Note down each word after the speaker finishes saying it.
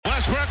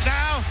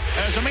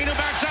As Aminu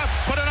backs up,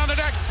 put it on the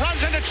deck,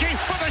 runs into Chief,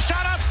 put the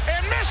shot up,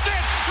 and missed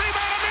it.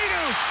 Rebound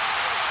Aminu.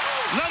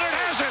 Lillard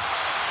has it.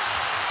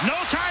 No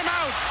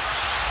timeout.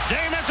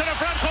 Dame into the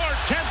front court.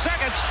 10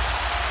 seconds.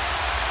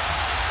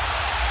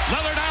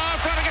 Lillard now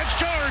out front against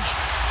George.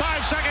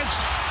 5 seconds.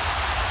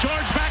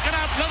 George backing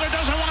up. Lillard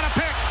doesn't want to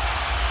pick.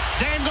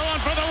 Dame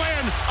going for the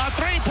win. A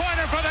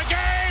three-pointer for the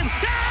game.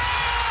 Yeah!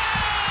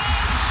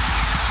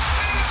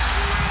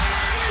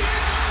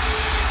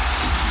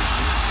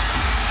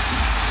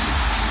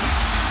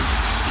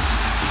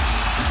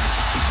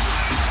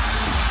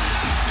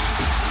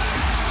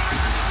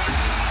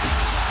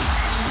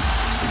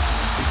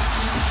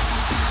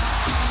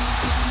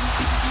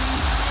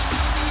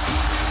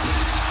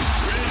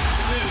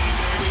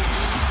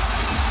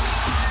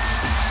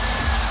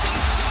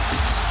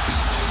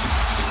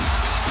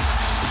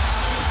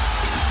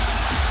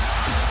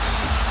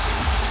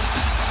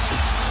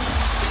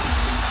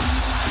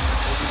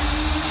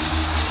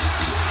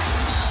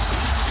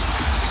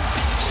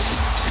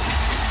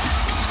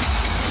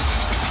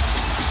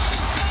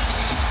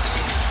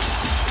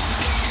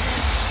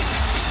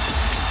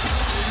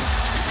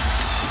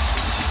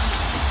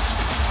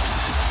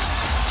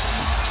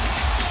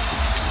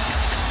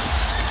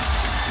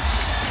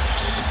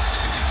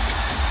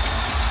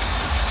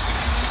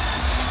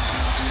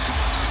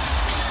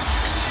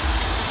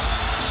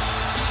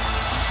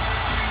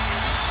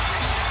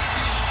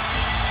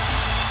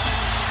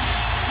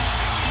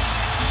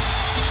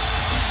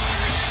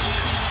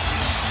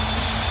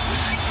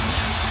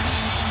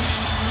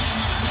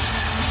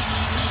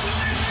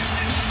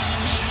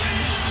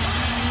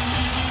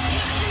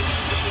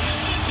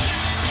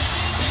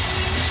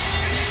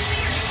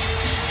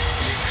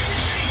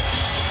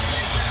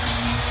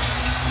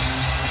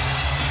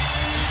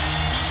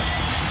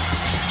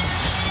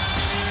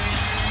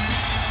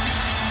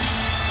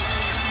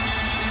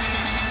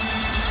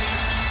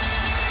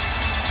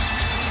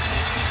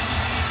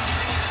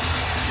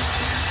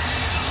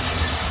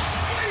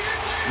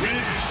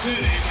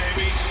 City,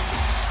 baby.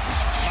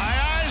 My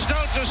eyes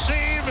don't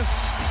deceive,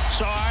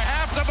 so I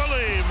have to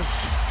believe.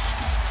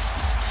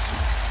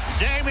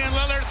 Damian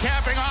Lillard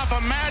capping off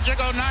a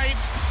magical night.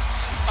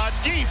 A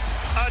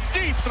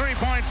deep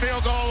three-point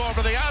field goal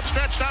over the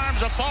outstretched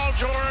arms of Paul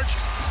George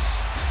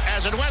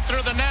as it went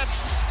through the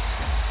nets.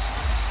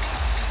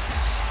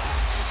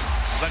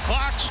 The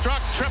clock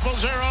struck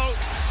 0-0,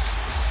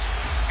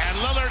 and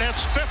Lillard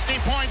hits 50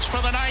 points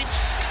for the night.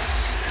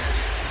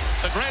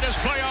 The greatest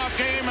playoff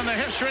game in the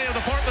history of the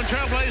Portland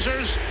Trail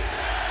Blazers.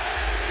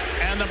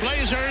 And the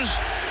Blazers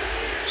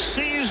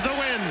seize the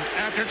win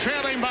after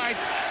trailing by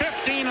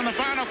 15 in the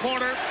final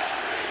quarter.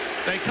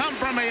 They come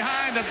from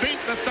behind to beat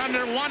the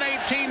Thunder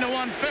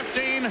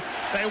 118-115.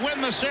 They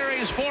win the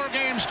series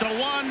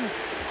 4-1.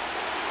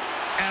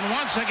 And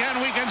once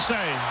again, we can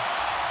say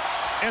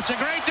it's a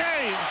great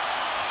day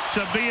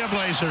to be a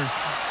Blazer.